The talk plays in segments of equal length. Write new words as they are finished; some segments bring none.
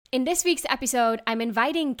In this week's episode, I'm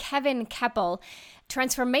inviting Kepple,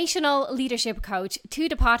 transformational leadership coach, to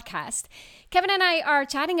the podcast. Kevin and I are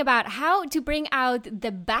chatting about how to bring out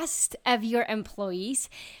the best of your employees,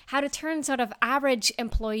 how to turn sort of average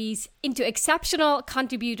employees into exceptional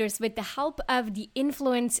contributors with the help of the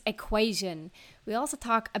influence equation. We also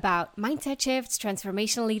talk about mindset shifts,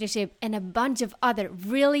 transformational leadership, and a bunch of other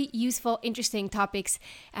really useful, interesting topics.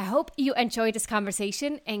 I hope you enjoy this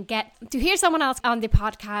conversation and get to hear someone else on the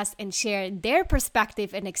podcast and share their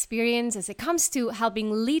perspective and experience as it comes to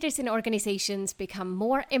helping leaders in organizations become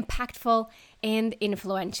more impactful and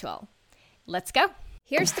influential. Let's go.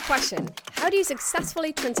 Here's the question. How do you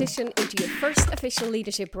successfully transition into your first official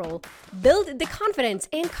leadership role, build the confidence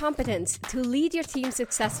and competence to lead your team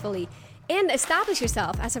successfully, and establish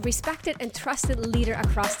yourself as a respected and trusted leader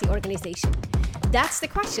across the organization? That's the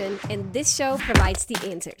question, and this show provides the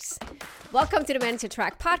answers. Welcome to the Manager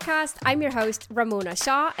Track podcast. I'm your host, Ramona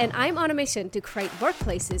Shaw, and I'm on a mission to create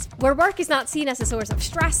workplaces where work is not seen as a source of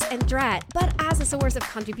stress and dread, but as a source of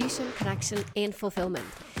contribution, connection, and fulfillment.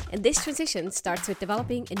 And this transition starts with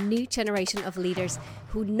developing a new generation of leaders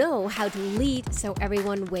who know how to lead so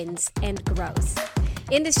everyone wins and grows.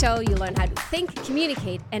 In the show, you learn how to think,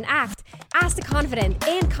 communicate, and act as the confident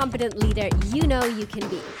and competent leader you know you can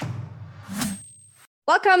be.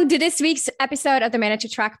 Welcome to this week's episode of the Manager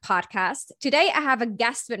Track podcast. Today, I have a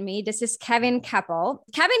guest with me. This is Kepple.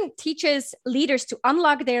 Kevin teaches leaders to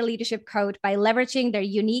unlock their leadership code by leveraging their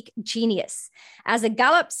unique genius. As a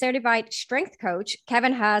Gallup certified strength coach,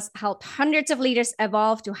 Kevin has helped hundreds of leaders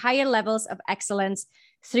evolve to higher levels of excellence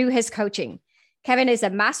through his coaching. Kevin is a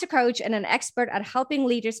master coach and an expert at helping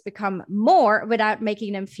leaders become more without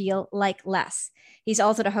making them feel like less. He's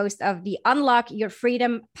also the host of the Unlock Your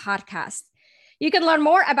Freedom podcast. You can learn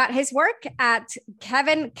more about his work at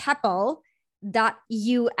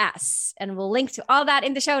kevinkepple.us, and we'll link to all that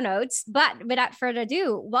in the show notes. But without further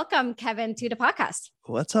ado, welcome, Kevin, to the podcast.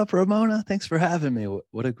 What's up, Ramona? Thanks for having me.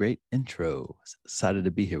 What a great intro. Excited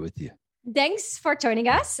to be here with you. Thanks for joining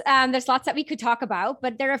us. There's lots that we could talk about,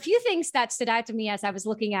 but there are a few things that stood out to me as I was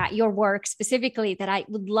looking at your work specifically that I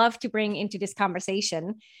would love to bring into this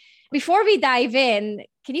conversation. Before we dive in,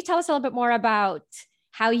 can you tell us a little bit more about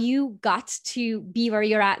how you got to be where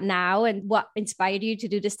you're at now and what inspired you to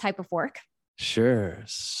do this type of work? Sure.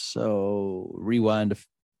 So rewind a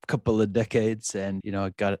couple of decades and, I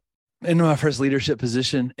got into my first leadership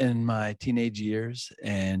position in my teenage years,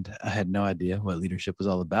 and I had no idea what leadership was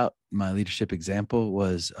all about. My leadership example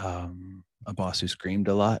was a boss who screamed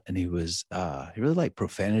a lot, and he really liked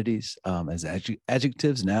profanities as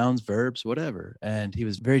adjectives, nouns, verbs, whatever. And he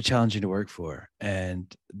was very challenging to work for.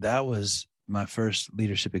 And that was my first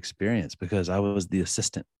leadership experience because I was the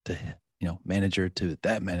assistant to, manager to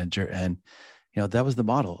that manager. And, that was the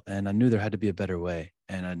model. And I knew there had to be a better way.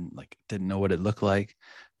 And I didn't know what it looked like.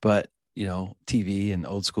 But, TV and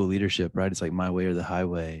old school leadership, right? It's like my way or the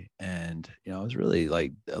highway. And, I was really a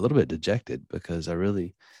little bit dejected because I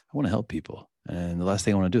want to help people. And the last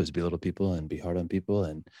thing I want to do is belittle people and be hard on people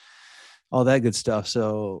and all that good stuff.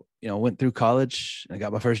 So, went through college and I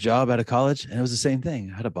got my first job out of college, and it was the same thing.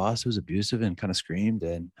 I had a boss who was abusive and kind of screamed.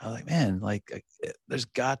 And I was like, man, there's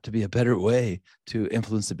got to be a better way to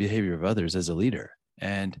influence the behavior of others as a leader.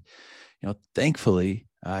 And, thankfully,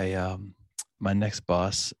 my next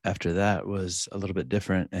boss after that was a little bit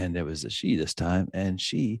different, and it was a she this time. And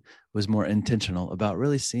she was more intentional about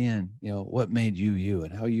really seeing, what made you, you,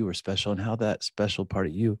 and how you were special and how that special part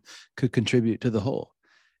of you could contribute to the whole.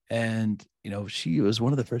 And, she was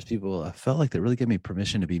one of the first people I felt like that really gave me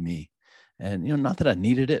permission to be me. And, not that I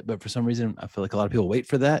needed it, but for some reason, I feel like a lot of people wait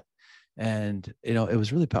for that. And, it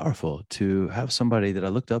was really powerful to have somebody that I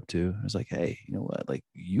looked up to. I was like, hey, you know what?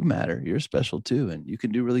 You matter. You're special too. And you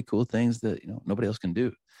can do really cool things that, nobody else can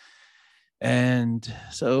do. And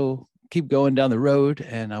so keep going down the road.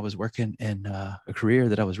 And I was working in a career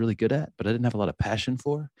that I was really good at, but I didn't have a lot of passion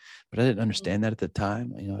for, but I didn't understand that at the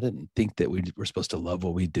time. I didn't think that we were supposed to love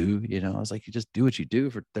what we do. I was like, you just do what you do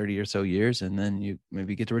for 30 or so years. And then you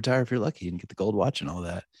maybe get to retire if you're lucky and get the gold watch and all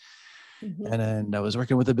that. Mm-hmm. And then I was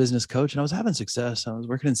working with a business coach and I was having success. I was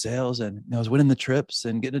working in sales and I was winning the trips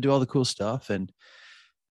and getting to do all the cool stuff. And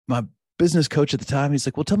my business coach at the time, he's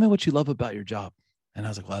like, well, tell me what you love about your job. And I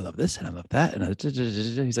was like, well, I love this and I love that. And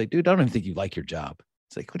he's like, dude, I don't even think you like your job.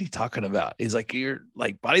 It's like, what are you talking about? He's like, your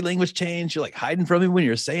body language changed. You're hiding from me when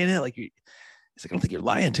you're saying it. He's like, I don't think you're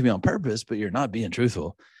lying to me on purpose, but you're not being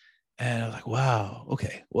truthful. And I was like, wow,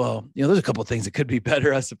 okay. Well, there's a couple of things that could be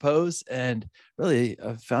better, I suppose. And really,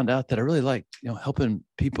 I found out that I really liked, helping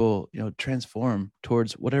people, transform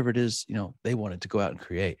towards whatever it is, they wanted to go out and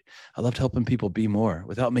create. I loved helping people be more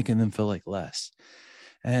without making them feel like less.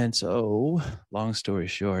 And so, long story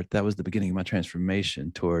short, that was the beginning of my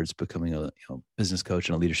transformation towards becoming a business coach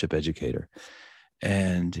and a leadership educator.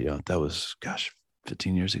 And that was, gosh,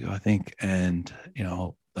 15 years ago, I think. And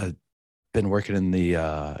I've been working in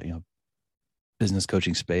the business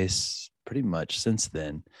coaching space pretty much since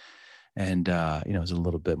then. And there's a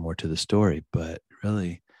little bit more to the story, but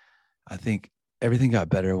really, I think everything got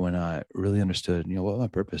better when I really understood, what my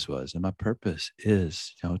purpose was. And my purpose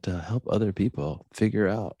is, to help other people figure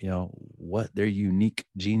out, what their unique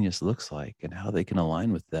genius looks like and how they can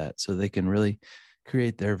align with that so they can really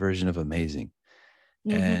create their version of amazing.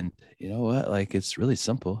 Mm-hmm. And you know what? Like, it's really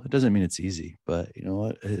simple. It doesn't mean it's easy, but you know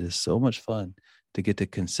what? It is so much fun to get to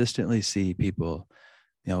consistently see people,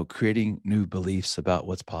 creating new beliefs about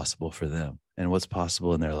what's possible for them and what's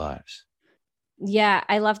possible in their lives. Yeah,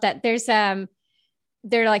 I love that.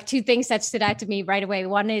 There are like two things that stood out to me right away.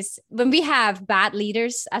 One is when we have bad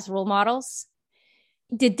leaders as role models,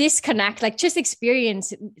 the disconnect, like just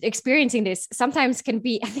experiencing this sometimes can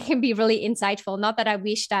be, I think can be really insightful. Not that I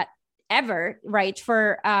wish that ever, right,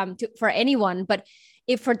 for anyone, but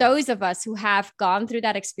if for those of us who have gone through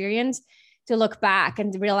that experience, to look back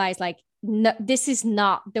and realize like, no, this is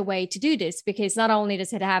not the way to do this, because not only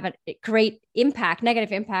does it have a great impact,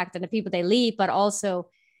 negative impact on the people they lead, but also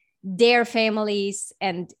their families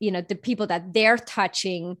and the people that they're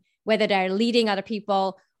touching, whether they're leading other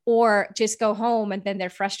people or just go home and then they're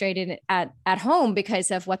frustrated at home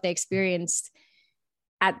because of what they experienced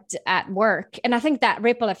at work. And I think that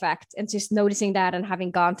ripple effect and just noticing that and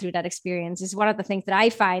having gone through that experience is one of the things that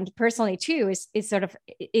I find personally too, is sort of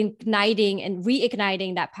igniting and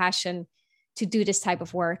reigniting that passion to do this type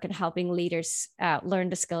of work and helping leaders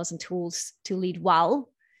learn the skills and tools to lead well.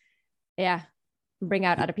 Yeah. Bring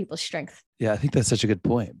out other people's strength. Yeah, I think that's such a good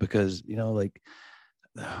point because, like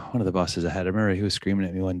one of the bosses I had, I remember he was screaming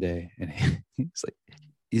at me one day and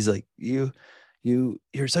he's like,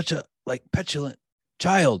 you're such a like petulant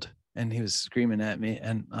child. And he was screaming at me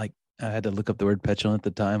and like, I had to look up the word petulant at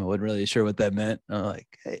the time. I wasn't really sure what that meant. And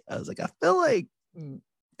I was like, I feel like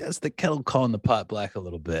that's the kettle calling the pot black a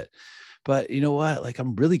little bit. But you know what? Like,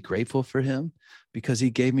 I'm really grateful for him because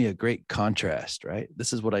he gave me a great contrast, right?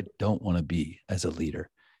 This is what I don't want to be as a leader.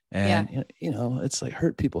 And, it's like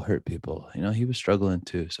hurt people. He was struggling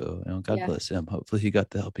too. So, God bless him. Hopefully he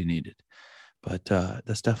got the help he needed. But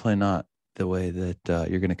that's definitely not the way that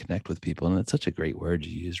you're going to connect with people. And it's such a great word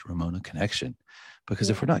you use, Ramona, connection.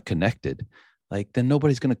 Because if we're not connected, like, then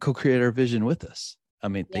nobody's going to co-create our vision with us. I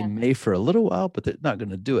mean, they may for a little while, but they're not going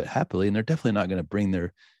to do it happily. And they're definitely not going to bring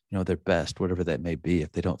their best, whatever that may be,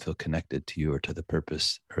 if they don't feel connected to you or to the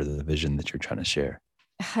purpose or the vision that you're trying to share.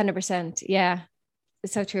 100%. Yeah,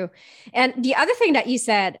 it's so true. And the other thing that you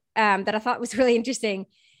said that I thought was really interesting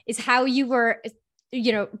is how you were,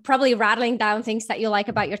 probably rattling down things that you like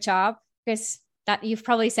about your job, because that you've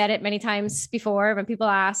probably said it many times before when people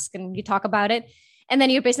ask and you talk about it. And then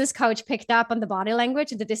your business coach picked up on the body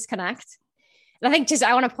language and the disconnect. And I think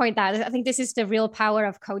I want to point that I think this is the real power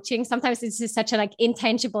of coaching. Sometimes this is such a like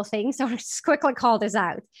intangible thing. So I'll just quickly call this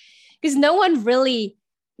out because no one really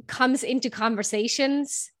comes into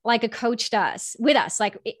conversations like a coach does with us.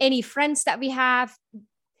 Like any friends that we have,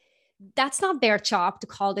 that's not their job to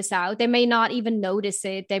call this out. They may not even notice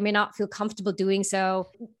it. They may not feel comfortable doing so.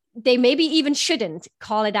 They maybe even shouldn't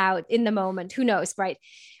call it out in the moment. Who knows, right?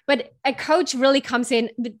 But a coach really comes in,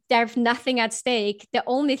 there's nothing at stake. The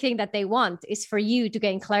only thing that they want is for you to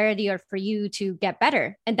gain clarity or for you to get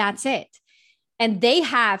better. And that's it. And they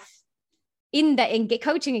have, in the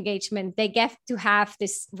coaching engagement, they get to have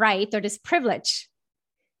this right or this privilege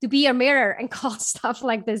to be a mirror and call stuff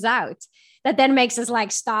like this out. That then makes us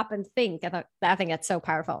like stop and think. And I think that's so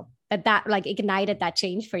powerful that like ignited that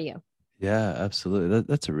change for you. Yeah, absolutely.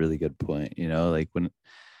 That's a really good point. Like when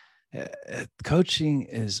coaching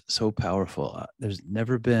is so powerful. There's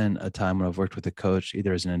never been a time when I've worked with a coach,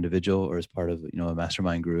 either as an individual or as part of, a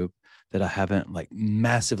mastermind group, that I haven't like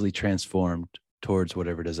massively transformed towards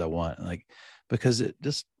whatever it is I want. Like, because it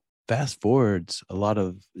just fast forwards a lot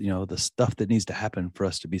of, the stuff that needs to happen for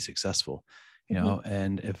us to be successful,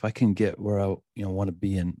 and if I can get where I, want to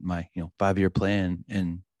be in my, 5-year plan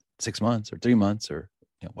in 6 months or 3 months, or,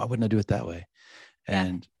 why wouldn't I do it that way?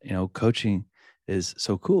 And, coaching is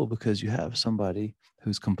so cool because you have somebody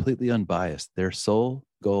who's completely unbiased. Their sole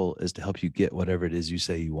goal is to help you get whatever it is you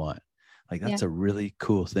say you want. Like, that's a really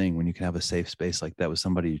cool thing when you can have a safe space like that with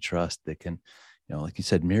somebody you trust that can, like you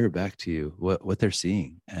said, mirror back to you what they're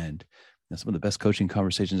seeing. And some of the best coaching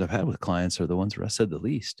conversations I've had with clients are the ones where I said the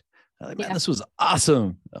least. I'm like, man, this was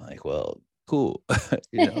awesome. I'm like, well, cool.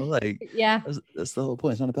 Like, that's the whole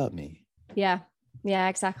point. It's not about me. Yeah. Yeah,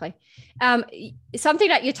 exactly. Something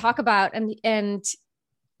that you talk about and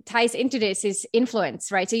ties into this is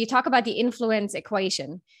influence, right? So you talk about the influence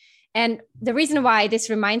equation. And the reason why this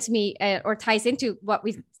reminds me or ties into what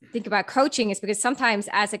we think about coaching is because sometimes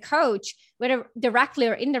as a coach, whether directly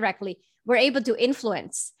or indirectly, we're able to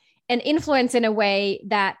influence and influence in a way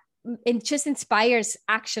that it just inspires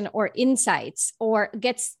action or insights or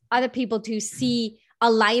gets other people to see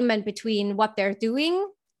alignment between what they're doing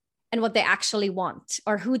and what they actually want,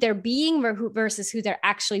 or who they're being versus who they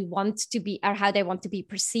actually want to be, or how they want to be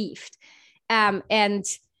perceived. And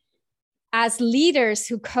as leaders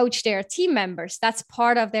who coach their team members, that's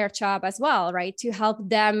part of their job as well, right? To help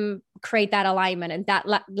them create that alignment and that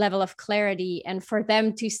level of clarity, and for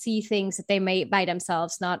them to see things that they may by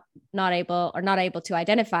themselves not able to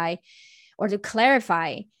identify or to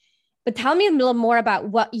clarify. But tell me a little more about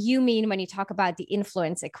what you mean when you talk about the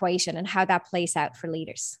influence equation and how that plays out for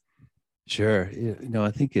leaders. Sure.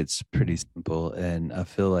 I think it's pretty simple. And I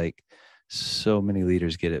feel like so many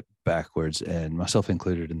leaders get it backwards, and myself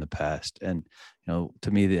included in the past. And,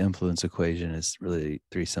 to me, the influence equation is really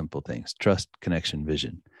three simple things: trust, connection,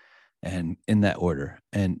 vision, and in that order.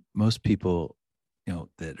 And most people,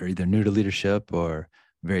 that are either new to leadership or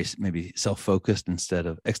very maybe self-focused instead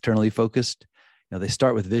of externally focused, they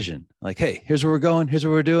start with vision. Like, hey, here's where we're going. Here's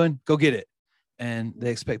what we're doing. Go get it. And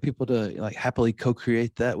they expect people to like happily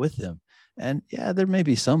co-create that with them. And yeah, there may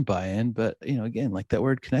be some buy-in, but again, like that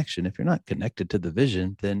word connection, if you're not connected to the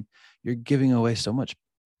vision, then you're giving away so much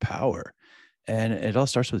power. And it all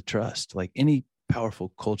starts with trust. Like any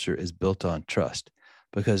powerful culture is built on trust,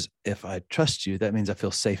 because if I trust you, that means I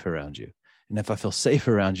feel safe around you. And if I feel safe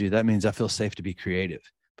around you, that means I feel safe to be creative,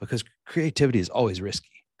 because creativity is always risky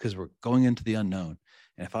because we're going into the unknown.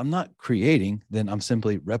 And if I'm not creating, then I'm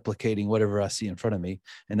simply replicating whatever I see in front of me.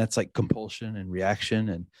 And that's like compulsion and reaction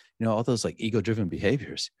and, all those like ego-driven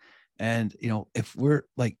behaviors. And, if we're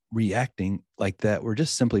like reacting like that, we're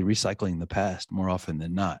just simply recycling the past more often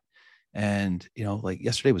than not. And, like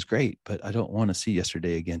yesterday was great, but I don't want to see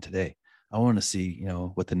yesterday again today. I want to see,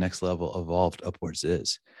 what the next level evolved upwards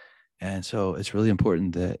is. And so it's really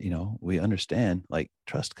important that, we understand like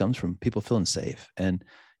trust comes from people feeling safe. And,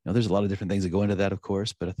 there's a lot of different things that go into that, of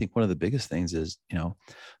course, but I think one of the biggest things is,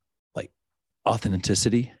 like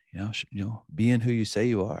authenticity, being who you say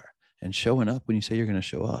you are and showing up when you say you're going to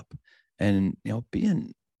show up, and,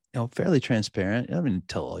 being, fairly transparent. I mean,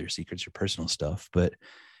 tell all your secrets, your personal stuff, but,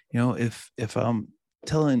 if I'm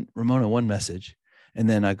telling Ramona one message and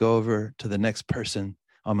then I go over to the next person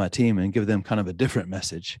on my team and give them kind of a different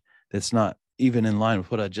message that's not even in line with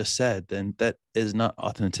what I just said, then that is not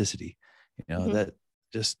authenticity. That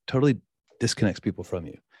just totally disconnects people from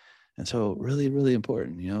you. And so really, really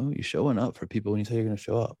important, you showing up for people when you say you're going to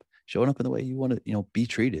show up, showing up in the way you want to, be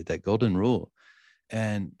treated, that golden rule.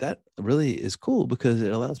 And that really is cool because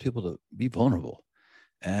it allows people to be vulnerable.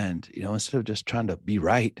 And, instead of just trying to be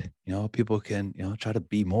right, people can, try to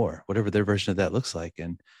be more, whatever their version of that looks like.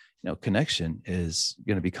 And, connection is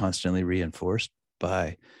going to be constantly reinforced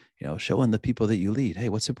by, showing the people that you lead, hey,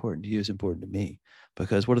 what's important to you is important to me.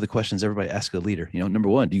 Because what are the questions everybody asks a leader? Number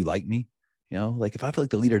one, do you like me? Like if I feel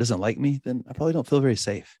like the leader doesn't like me, then I probably don't feel very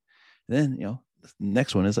safe. And then, the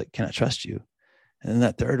next one is like, can I trust you? And then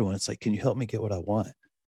that third one, it's like, can you help me get what I want?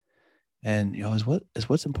 And, is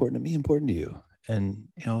what's important to me important to you? And,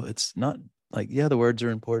 it's not like, yeah, the words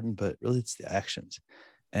are important, but really it's the actions.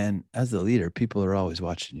 And as the leader, people are always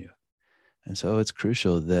watching you. And so it's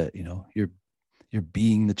crucial that, you're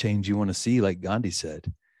being the change you want to see, like Gandhi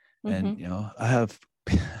said. And, I have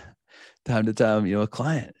time to time, a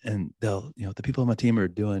client, and they'll, the people on my team are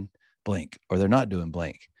doing blank or they're not doing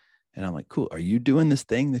blank. And I'm like, cool. Are you doing this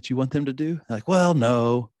thing that you want them to do? They're like, well,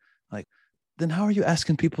 no. Like, then how are you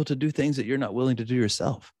asking people to do things that you're not willing to do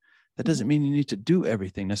yourself? That doesn't mean you need to do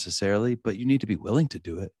everything necessarily, but you need to be willing to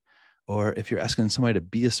do it. Or if you're asking somebody to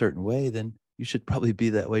be a certain way, then you should probably be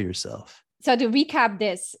that way yourself. So to recap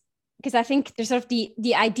this, because I think there's sort of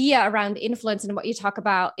the idea around influence and what you talk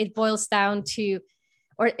about, it boils down to,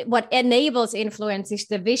 or what enables influence is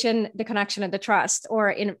the vision, the connection, and the trust, or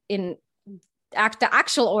in the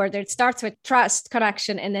actual order, it starts with trust,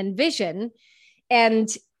 connection, and then vision. And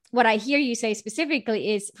what I hear you say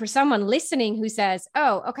specifically is for someone listening who says,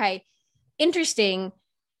 oh, okay, interesting.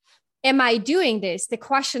 Am I doing this? The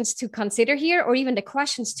questions to consider here, or even the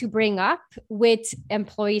questions to bring up with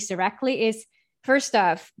employees directly, is first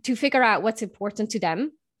off, to figure out what's important to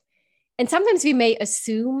them. And sometimes we may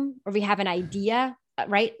assume or we have an idea,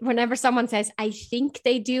 right? Whenever someone says, I think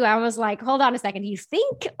they do, I was like, hold on a second. You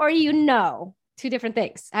think or you know? Two different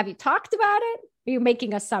things. Have you talked about it? Or are you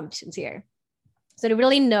making assumptions here? So to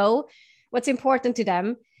really know what's important to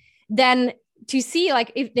them, then to see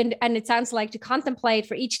like if then, and it sounds like to contemplate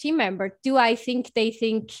for each team member, do I think they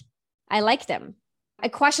think I like them? A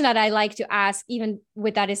question that I like to ask even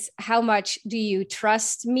with that is, how much do you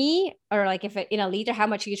trust me? Or like if in a leader, how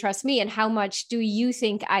much do you trust me? And how much do you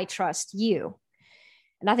think I trust you?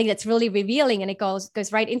 And I think that's really revealing. And it goes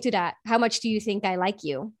right into that. How much do you think I like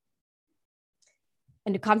you?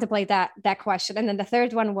 And to contemplate that question. And then the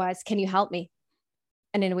third one was, can you help me?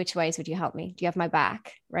 And in which ways would you help me? Do you have my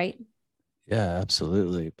back? Right. Yeah,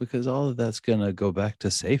 absolutely. Because all of that's going to go back to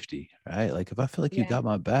safety, right? Like if I feel like you got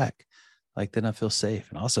my back, like then I feel safe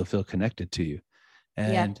and also feel connected to you.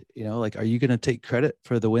 And, like, are you going to take credit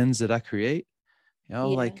for the wins that I create?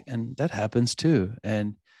 Like, and that happens too.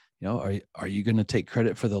 And, are you going to take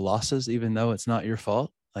credit for the losses, even though it's not your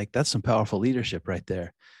fault? Like that's some powerful leadership right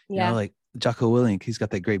there. Like Jocko Willink, he's got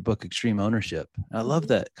that great book, Extreme Ownership. And I love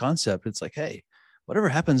that concept. It's like, hey, whatever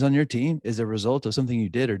happens on your team is a result of something you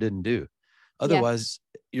did or didn't do. Otherwise,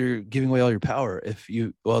 you're giving away all your power.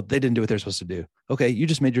 They didn't do what they're supposed to do. Okay, you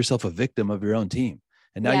just made yourself a victim of your own team.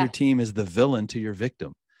 And now your team is the villain to your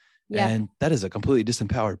victim. And that is a completely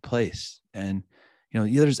disempowered place. And,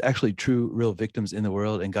 there's actually true, real victims in the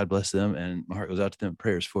world, and God bless them. And my heart goes out to them,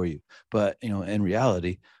 prayers for you. But, in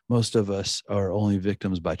reality, most of us are only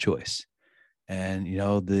victims by choice. And,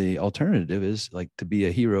 the alternative is like to be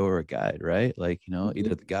a hero or a guide, right? Like,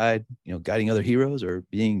 either the guide, guiding other heroes, or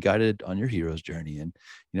being guided on your hero's journey. And,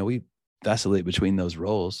 we vacillate between those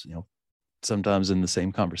roles, sometimes in the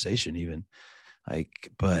same conversation even.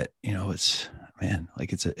 But, it's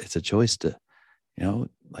a choice to,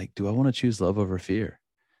 do I want to choose love over fear?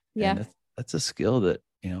 Yeah. And that's a skill that,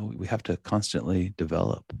 we have to constantly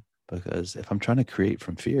develop, because if I'm trying to create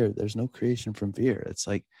from fear, there's no creation from fear. It's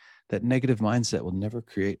like, that negative mindset will never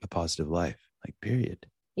create a positive life, like period.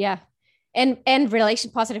 Yeah. And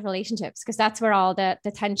positive relationships, because that's where all the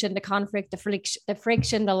tension, the conflict, the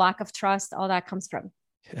friction, the lack of trust, all that comes from.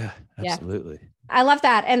 Yeah, absolutely. Yeah. I love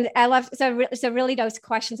that. And I love, so really those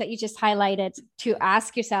questions that you just highlighted to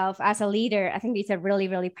ask yourself as a leader, I think these are really,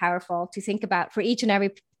 really powerful to think about for each and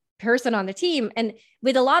every person on the team, and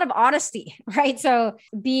with a lot of honesty, right? So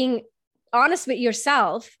being honest with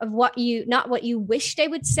yourself of not what you wish they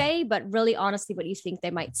would say, but really honestly what you think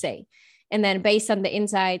they might say. And then based on the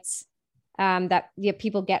insights that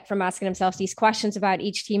people get from asking themselves these questions about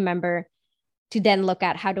each team member, to then look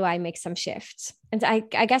at, how do I make some shifts? And I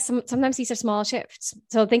guess sometimes these are small shifts.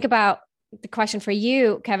 So think about the question for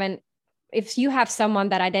you, Kevin. If you have someone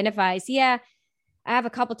that identifies, I have a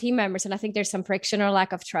couple team members and I think there's some friction or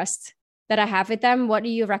lack of trust that I have with them, what do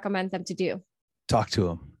you recommend them to do? Talk to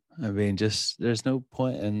them. I mean, just there's no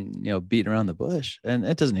point in, beating around the bush, and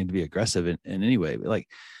it doesn't need to be aggressive in any way. But like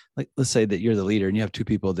let's say that you're the leader and you have two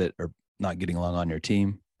people that are not getting along on your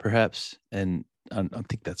team, perhaps. And I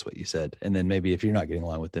think that's what you said. And then maybe if you're not getting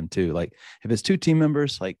along with them too, like if it's two team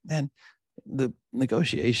members, like, man, the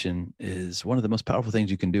negotiation is one of the most powerful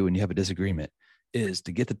things you can do when you have a disagreement, is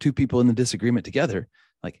to get the two people in the disagreement together.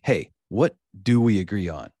 Like, hey, what do we agree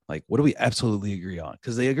on? Like, what do we absolutely agree on?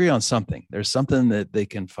 Because they agree on something. There's something that they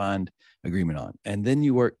can find agreement on. And then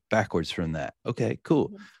you work backwards from that. Okay, cool.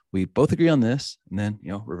 Mm-hmm. We both agree on this. And then,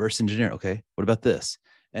 reverse engineer. Okay, what about this?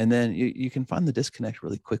 And then you can find the disconnect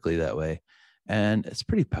really quickly that way. And it's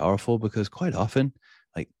pretty powerful, because quite often,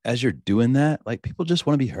 like as you're doing that, like people just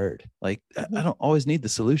want to be heard. Like, I don't always need the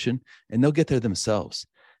solution, and they'll get there themselves.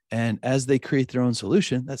 And as they create their own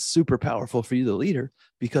solution, that's super powerful for you, the leader,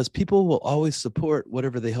 because people will always support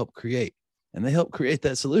whatever they help create, and they help create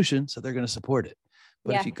that solution. So they're going to support it.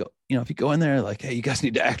 But if you go in there like, hey, you guys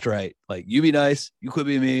need to act right. Like, you be nice, you quit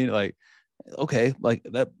being mean. Like, okay, like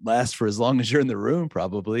that lasts for as long as you're in the room,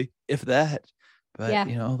 probably, if that. But,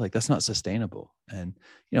 like that's not sustainable. And,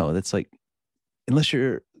 that's like, unless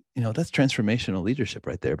you're, that's transformational leadership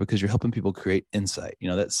right there, because you're helping people create insight,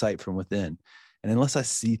 that sight from within. And unless I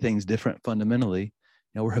see things different fundamentally,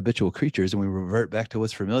 we're habitual creatures and we revert back to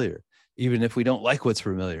what's familiar, even if we don't like what's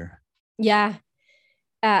familiar. Yeah,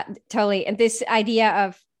 totally. And this idea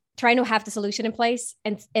of trying to have the solution in place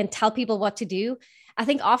and tell people what to do, I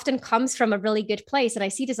think often comes from a really good place. And I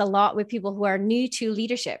see this a lot with people who are new to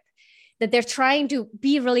leadership, that they're trying to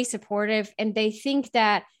be really supportive, and they think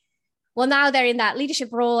that, well, now they're in that leadership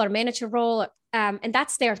role or manager role, and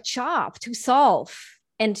that's their job to solve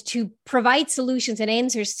and to provide solutions and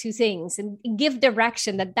answers to things and give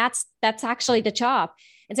direction, that's actually the job.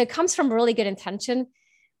 And so it comes from really good intention.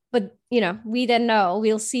 But, we then know,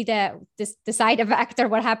 we'll see the side effect or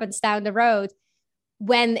what happens down the road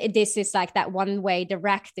when this is like that one-way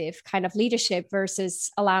directive kind of leadership versus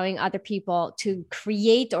allowing other people to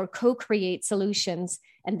create or co-create solutions.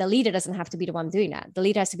 And the leader doesn't have to be the one doing that. The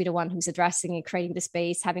leader has to be the one who's addressing it, creating the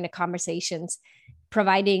space, having the conversations,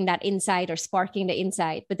 providing that insight or sparking the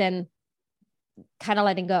insight, but then kind of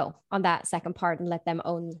letting go on that second part and let them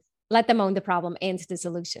own the problem and the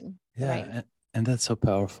solution. Yeah. Right? And that's so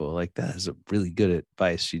powerful. Like, that is a really good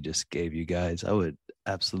advice she just gave you guys. I would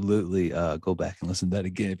absolutely go back and listen to that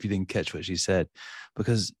again if you didn't catch what she said,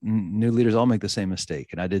 because new leaders all make the same mistake.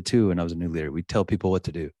 And I did too when I was a new leader. We tell people what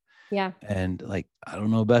to do. Yeah. And like, I don't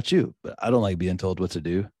know about you, but I don't like being told what to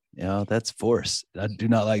do. You know, that's force. I do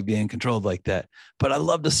not like being controlled like that, but I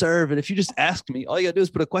love to serve. And if you just ask me, all you gotta do is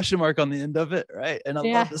put a question mark on the end of it. Right. And I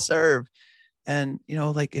love to serve. And, you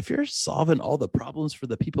know, like, if you're solving all the problems for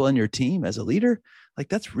the people on your team as a leader, like,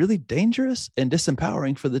 that's really dangerous and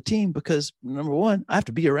disempowering for the team, because number one, I have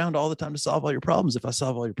to be around all the time to solve all your problems. If I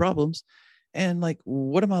solve all your problems, and like,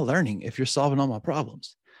 what am I learning if you're solving all my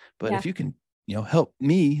problems? But if you can, you know, help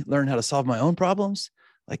me learn how to solve my own problems,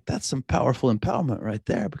 like, that's some powerful empowerment right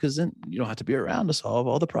there, because then you don't have to be around to solve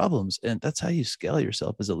all the problems. And that's how you scale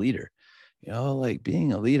yourself as a leader. You know, like,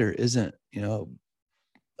 being a leader isn't, you know,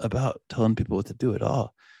 about telling people what to do at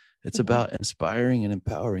all. It's about inspiring and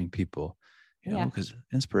empowering people, you know, because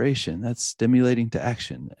inspiration, that's stimulating to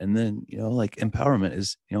action. And then, you know, like, empowerment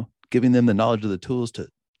is, you know, giving them the knowledge of the tools to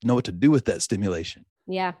know what to do with that stimulation.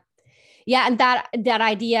 Yeah. Yeah. And that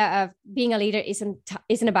idea of being a leader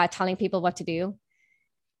isn't about telling people what to do.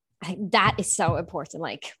 That is so important,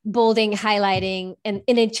 like bolding, highlighting, and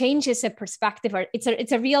it changes the perspective, or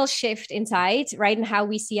it's a real shift inside, right? And how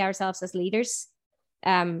we see ourselves as leaders.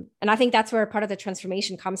 And I think that's where part of the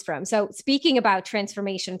transformation comes from. So speaking about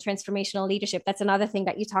transformational leadership, that's another thing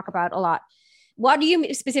that you talk about a lot. What do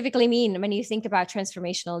you specifically mean when you think about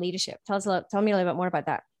transformational leadership? Tell me a little bit more about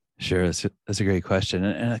that. Sure. That's a great question.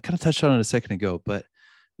 And I kind of touched on it a second ago, but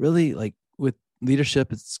really, like, with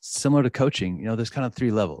leadership, it's similar to coaching. You know, there's kind of 3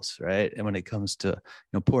 levels, right? And when it comes to, you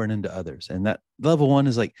know, pouring into others, and that level 1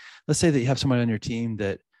 is like, let's say that you have somebody on your team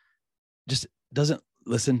that just doesn't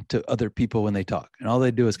listen to other people when they talk, and all they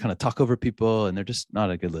do is kind of talk over people, and they're just not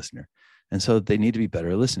a good listener. And so they need to be better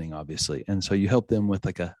at listening, obviously. And so you help them with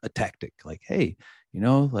like a tactic, like, hey, you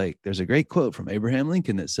know, like, there's a great quote from Abraham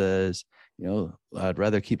Lincoln that says, you know, I'd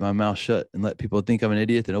rather keep my mouth shut and let people think I'm an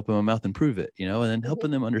idiot than open my mouth and prove it, you know, and then helping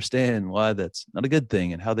them understand why that's not a good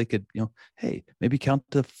thing, and how they could, you know, hey, maybe count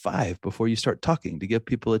to 5 before you start talking, to give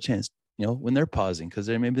people a chance, you know, when they're pausing, because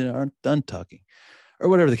they maybe aren't done talking, or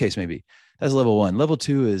whatever the case may be. That's level 1. Level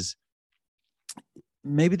 2 is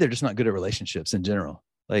maybe they're just not good at relationships in general.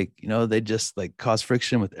 Like, you know, they just like cause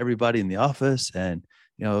friction with everybody in the office, and,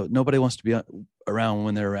 you know, nobody wants to be around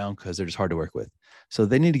when they're around because they're just hard to work with. So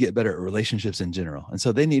they need to get better at relationships in general. And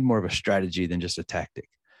so they need more of a strategy than just a tactic.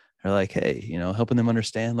 They're like, hey, you know, helping them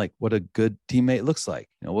understand like what a good teammate looks like.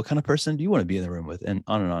 You know, what kind of person do you want to be in the room with, and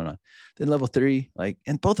on and on and on. Then level 3, like,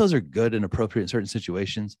 and both those are good and appropriate in certain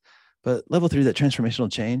situations. But level 3, that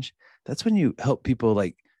transformational change, that's when you help people,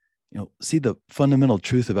 like, you know, see the fundamental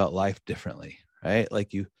truth about life differently, right?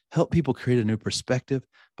 Like, you help people create a new perspective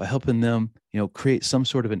by helping them, you know, create some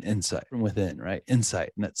sort of an insight from within, right?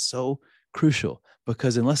 Insight. And that's so crucial,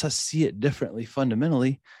 because unless I see it differently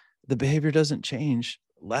fundamentally, the behavior doesn't change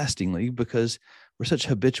lastingly, because we're such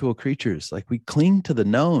habitual creatures. Like, we cling to the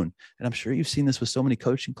known. And I'm sure you've seen this with so many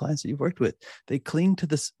coaching clients that you've worked with. They cling to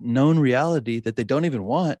this known reality that they don't even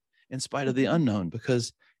want, in spite of the unknown,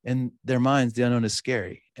 because in their minds, the unknown is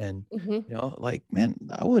scary. And, you know, like, man,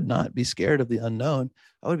 I would not be scared of the unknown.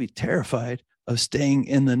 I would be terrified of staying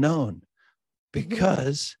in the known,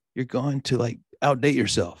 because you're going to like outdate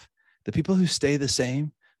yourself. The people who stay the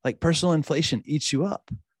same, like, personal inflation eats you up,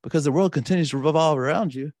 because the world continues to revolve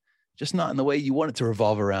around you, just not in the way you want it to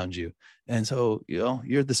revolve around you. And so, you know,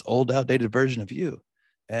 you're this old, outdated version of you,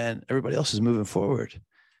 and everybody else is moving forward.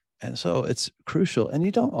 And so it's crucial. And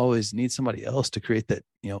you don't always need somebody else to create that,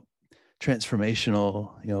 you know,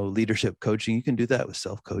 transformational, you know, leadership coaching. You can do that with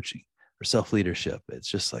self-coaching or self-leadership. It's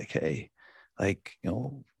just like, hey, like, you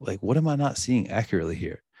know, like, what am I not seeing accurately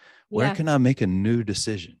here? Where can I make a new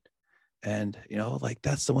decision? And, you know, like,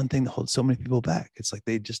 that's the one thing that holds so many people back. It's like,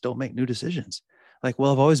 they just don't make new decisions. Like,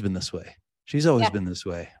 well, I've always been this way. She's always been this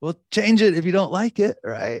way. Well, change it if you don't like it.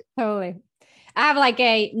 Right. Totally. I have like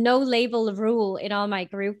a no label rule in all my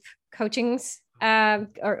group coachings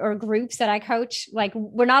or groups that I coach. Like,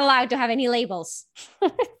 we're not allowed to have any labels.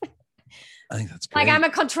 I think that's great. Like, I'm a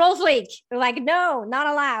control freak. They're like, no, not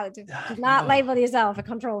allowed. Do not label yourself a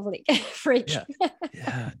control freak.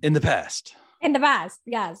 Yeah. In the past. In the past.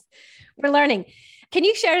 Yes. We're learning. Can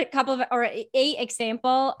you share a couple of, or a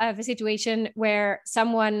example of a situation where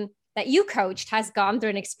someone that you coached has gone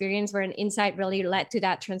through an experience where an insight really led to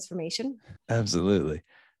that transformation? Absolutely.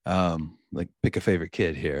 Like pick a favorite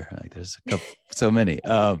kid here. Like there's a couple, so many.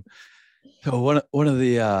 So one of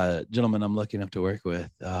the gentlemen I'm lucky enough to work with,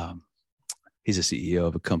 he's a CEO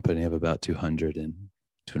of a company of about 200 and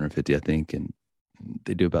 250, I think, and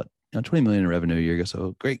they do about 20 million in revenue a year ago.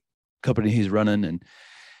 So great company he's running. And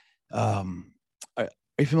are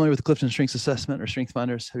you familiar with Clifton Strengths Assessment or Strength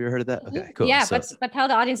Finders? Have you ever heard of that? Okay, cool. Yeah, so, but tell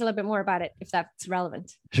the audience a little bit more about it if that's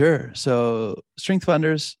relevant. Sure. So Strength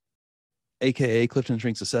Finders, AKA Clifton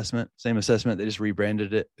Strengths Assessment, same assessment. They just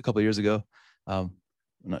rebranded it a couple of years ago. I'm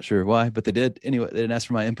not sure why, but they did. Anyway, they didn't ask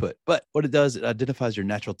for my input. But what it does, it identifies your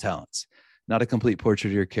natural talents. Not a complete portrait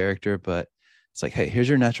of your character, but it's like, hey, here's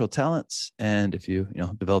your natural talents. And if you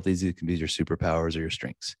develop these, it can be your superpowers or your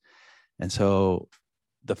strengths. And so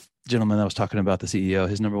the gentleman I was talking about, the CEO,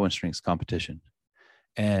 his number one strength is competition.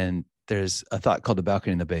 And there's a thought called the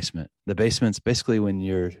balcony in the basement. The basement's basically when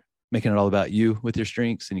you're making it all about you with your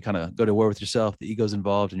strengths and you kind of go to war with yourself, the ego's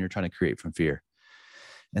involved and you're trying to create from fear.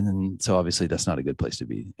 And then, so obviously that's not a good place to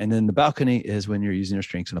be. And then the balcony is when you're using your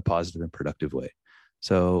strengths in a positive and productive way.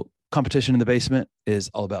 So competition in the basement is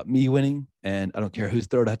all about me winning. And I don't care whose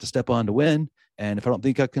throat I have to step on to win. And if I don't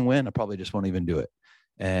think I can win, I probably just won't even do it.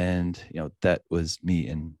 And, that was me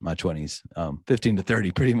in my 20s, 15 to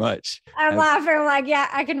 30, pretty much. I'm laughing. I'm like, yeah,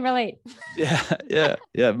 I can relate. Yeah.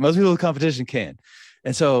 Most people with competition can.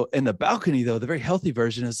 And so in the balcony, though, the very healthy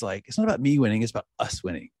version is like, it's not about me winning. It's about us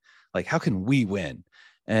winning. Like, how can we win?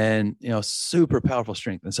 And, super powerful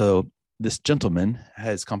strength. And so this gentleman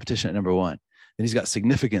has competition at number one, and he's got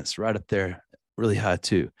significance right up there, really high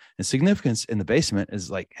too. And significance in the basement is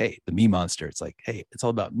like, hey, the me monster. It's like, hey, it's all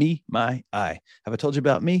about me, my, I. Have I told you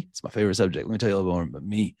about me? It's my favorite subject. Let me tell you a little more about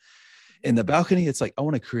me. In the balcony, it's like, I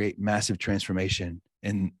want to create massive transformation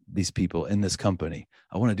in these people, in this company.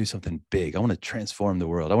 I want to do something big. I want to transform the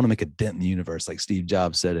world. I want to make a dent in the universe, like Steve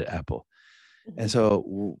Jobs said at Apple. And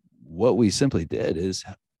so what we simply did is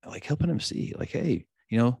like helping him see like, hey,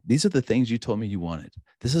 these are the things you told me you wanted.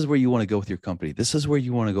 This is where you want to go with your company. This is where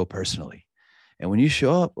you want to go personally. And when you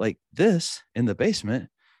show up like this in the basement,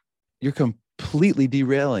 you're completely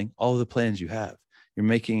derailing all of the plans you have. You're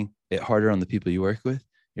making it harder on the people you work with.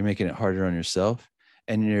 You're making it harder on yourself,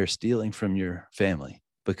 and you're stealing from your family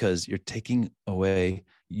because you're taking away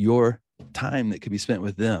your time that could be spent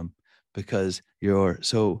with them because you're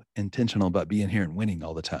so intentional about being here and winning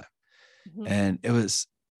all the time. Mm-hmm. And it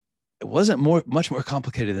wasn't much more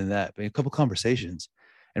complicated than that, but a couple conversations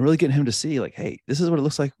and really getting him to see like, hey, this is what it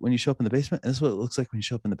looks like when you show up in the basement. And this is what it looks like when you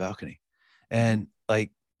show up in the balcony. And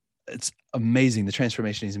like, it's amazing the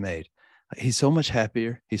transformation he's made. He's so much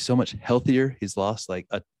happier. He's so much healthier. He's lost like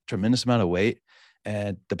a tremendous amount of weight,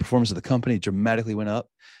 and the performance of the company dramatically went up.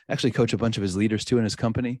 I actually coach a bunch of his leaders too in his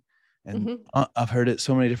company. And I've heard it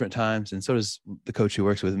so many different times. And so does the coach who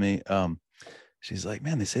works with me. She's like,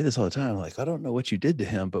 man, they say this all the time. I'm like, I don't know what you did to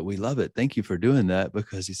him, but we love it. Thank you for doing that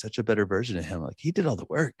because he's such a better version of him. Like he did all the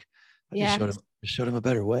work. I just showed him a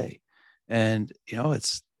better way. And,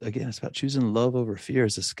 it's about choosing love over fear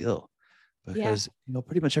as a skill because,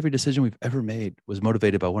 pretty much every decision we've ever made was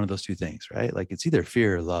motivated by one of those two things, right? Like it's either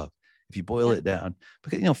fear or love. If you boil it down,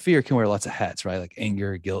 because, fear can wear lots of hats, right? Like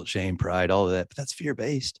anger, guilt, shame, pride, all of that, but that's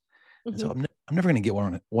fear-based. And so I'm never going to get where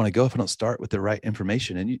I want to go if I don't start with the right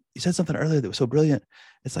information. And you said something earlier that was so brilliant.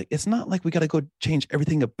 It's like, it's not like we got to go change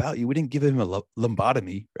everything about you. We didn't give him a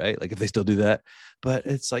lobotomy, right? Like if they still do that, but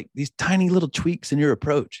it's like these tiny little tweaks in your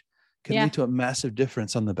approach can lead to a massive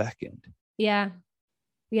difference on the back end. Yeah.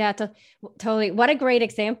 Yeah, totally. What a great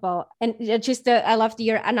example. And just I loved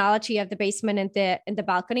your analogy of the basement and the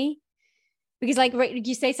balcony. Because like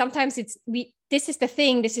you say, sometimes this is the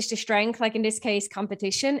thing, this is the strength, like in this case,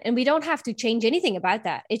 competition. And we don't have to change anything about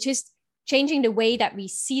that. It's just changing the way that we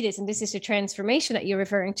see this. And this is the transformation that you're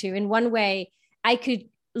referring to. In one way, I could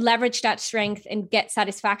leverage that strength and get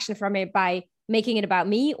satisfaction from it by making it about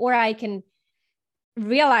me, or I can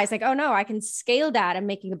realize like, oh no, I can scale that and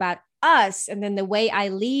making about us. And then the way I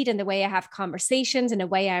lead and the way I have conversations and the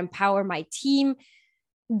way I empower my team,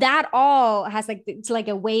 that all has it's like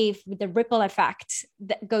a wave with the ripple effect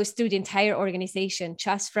that goes through the entire organization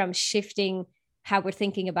just from shifting how we're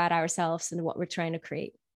thinking about ourselves and what we're trying to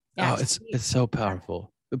create. Yeah, it's so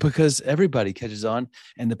powerful because everybody catches on,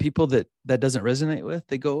 and the people that doesn't resonate with,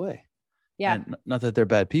 they go away. Yeah. And not that they're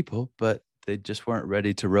bad people, but they just weren't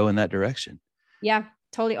ready to row in that direction. Yeah,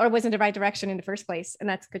 totally. Or wasn't the right direction in the first place. And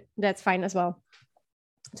that's good. That's fine as well.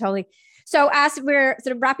 Totally. So as we're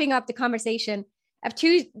sort of wrapping up the conversation, I have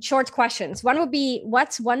two short questions. One would be,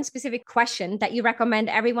 what's one specific question that you recommend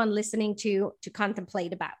everyone listening to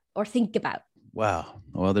contemplate about or think about? Wow.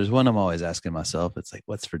 Well, there's one I'm always asking myself. It's like,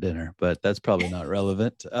 what's for dinner? But that's probably not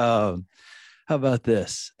relevant. How about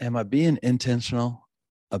this? Am I being intentional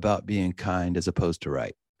about being kind as opposed to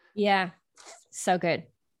right? Yeah, so good.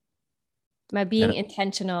 Am I being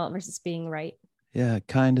intentional versus being right? Yeah,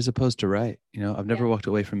 kind as opposed to right. I've never walked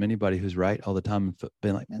away from anybody who's right all the time and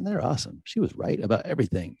been like, man, they're awesome. She was right about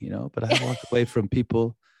everything, but I have walked away from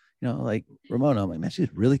people, like Ramona. I'm like, man,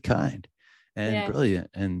 she's really kind and brilliant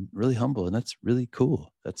and really humble. And that's really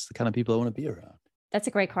cool. That's the kind of people I want to be around. That's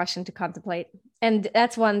a great question to contemplate. And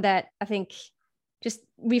that's one that I think just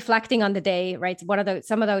reflecting on the day, right?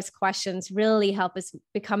 Some of those questions really help us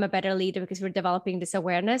become a better leader because we're developing this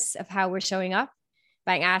awareness of how we're showing up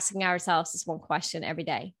by asking ourselves this one question every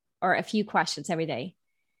day or a few questions every day.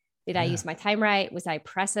 Did I use my time right? Was I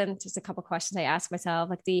present? Just a couple of questions I ask myself,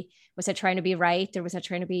 like was I trying to be right? Or was I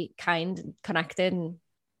trying to be kind and connected and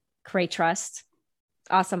create trust?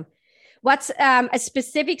 Awesome. What's a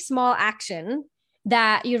specific small action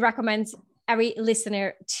that you recommend every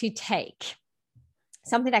listener to take?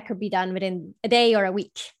 Something that could be done within a day or a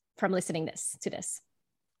week from listening to this.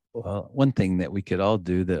 Well, one thing that we could all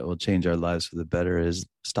do that will change our lives for the better is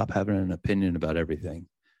stop having an opinion about everything.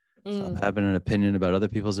 Stop having an opinion about other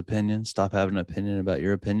people's opinions. Stop having an opinion about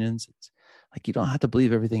your opinions. It's like, you don't have to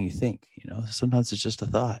believe everything you think, sometimes it's just a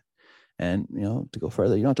thought. And, to go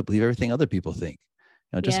further, you don't have to believe everything other people think.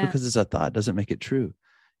 Just because it's a thought doesn't make it true.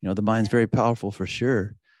 The mind's very powerful for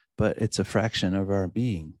sure, but it's a fraction of our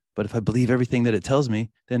being. But if I believe everything that it tells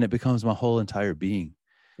me, then it becomes my whole entire being.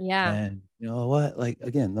 Yeah. And you know what? Like,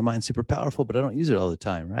 again, the mind's super powerful, but I don't use it all the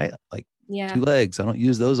time, right? Like 2 legs. I don't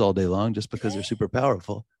use those all day long just because they're super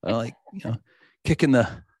powerful. I don't like, kicking the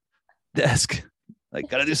desk. Like,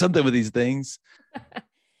 got to do something with these things.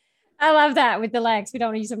 I love that with the legs. We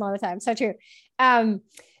don't use them all the time. So true.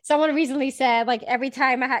 Someone recently said, like, every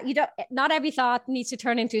time not every thought needs to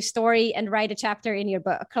turn into a story and write a chapter in your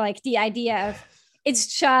book. Like the idea of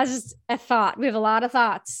it's just a thought. We have a lot of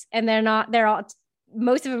thoughts and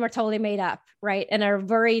most of them are totally made up, right? And are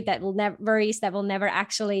worries that will never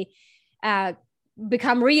actually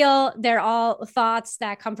become real. They're all thoughts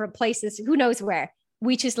that come from places, who knows where.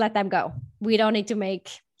 We just let them go. We don't need to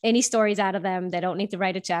make any stories out of them. They don't need to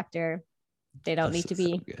write a chapter. They don't need to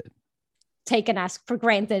be taken as for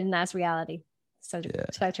granted and as reality. So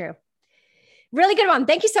true. Really good one.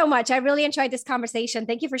 Thank you so much. I really enjoyed this conversation.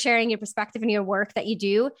 Thank you for sharing your perspective and your work that you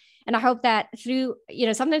do. And I hope that through,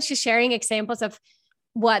 sometimes just sharing examples of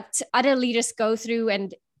what other leaders go through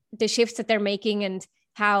and the shifts that they're making and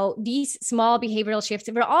how these small behavioral shifts,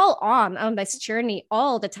 we're all on this journey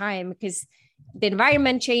all the time because the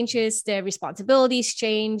environment changes, the responsibilities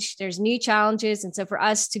change, there's new challenges. And so for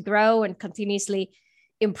us to grow and continuously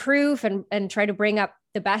improve and try to bring up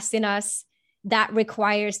the best in us, that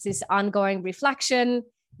requires this ongoing reflection,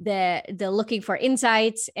 the looking for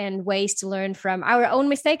insights and ways to learn from our own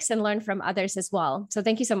mistakes and learn from others as well. So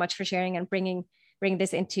thank you so much for sharing and bring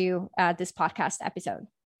this into this podcast episode.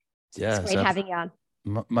 Yeah, it's great having you on.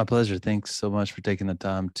 My pleasure. Thanks so much for taking the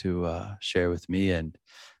time to share with me. And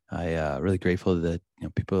I really grateful that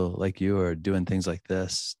people like you are doing things like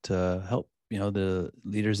this to help the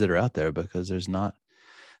leaders that are out there, because there's a lot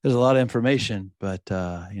of information, but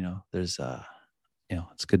there's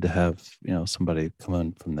it's good to have somebody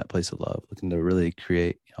coming from that place of love, looking to really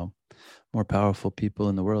create more powerful people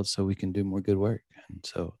in the world so we can do more good work. And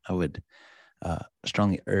so I would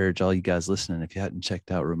strongly urge all you guys listening, if you hadn't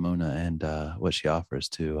checked out Ramona and what she offers,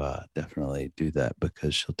 to definitely do that,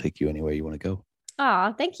 because she'll take you anywhere you want to go.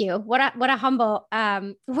 Oh, thank you. What a humble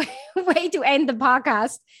way to end the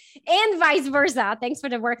podcast, and vice versa. Thanks for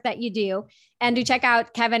the work that you do. And do check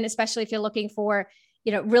out Kevin, especially if you're looking for,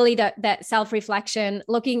 really that self-reflection,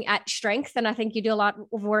 looking at strength. And I think you do a lot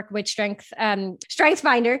of work with Strength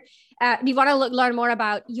Finder. If you want to learn more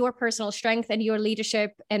about your personal strength and your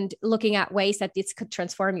leadership and looking at ways that this could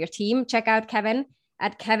transform your team, check out Kevin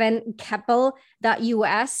at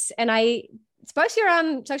kevinkepple.us. And I suppose you're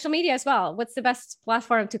on social media as well. What's the best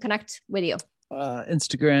platform to connect with you?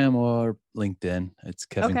 Instagram or LinkedIn. It's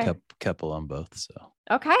Kevin Kepple on both. So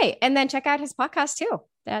okay, and then check out his podcast too.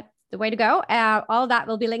 That's the way to go. All that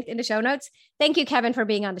will be linked in the show notes. Thank you, Kevin, for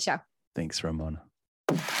being on the show. Thanks, Ramona.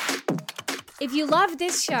 If you love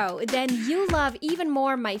this show, then you love even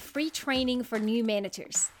more my free training for new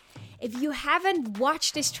managers. If you haven't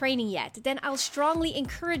watched this training yet, then I'll strongly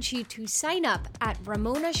encourage you to sign up at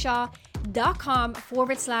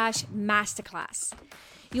ramonashaw.com/masterclass.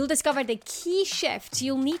 You'll discover the key shifts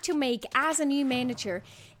you'll need to make as a new manager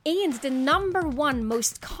and the number one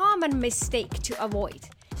most common mistake to avoid.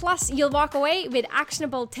 Plus, you'll walk away with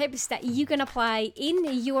actionable tips that you can apply in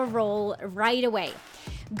your role right away.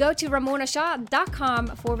 Go to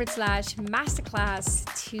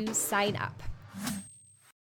ramonashaw.com/masterclass to sign up.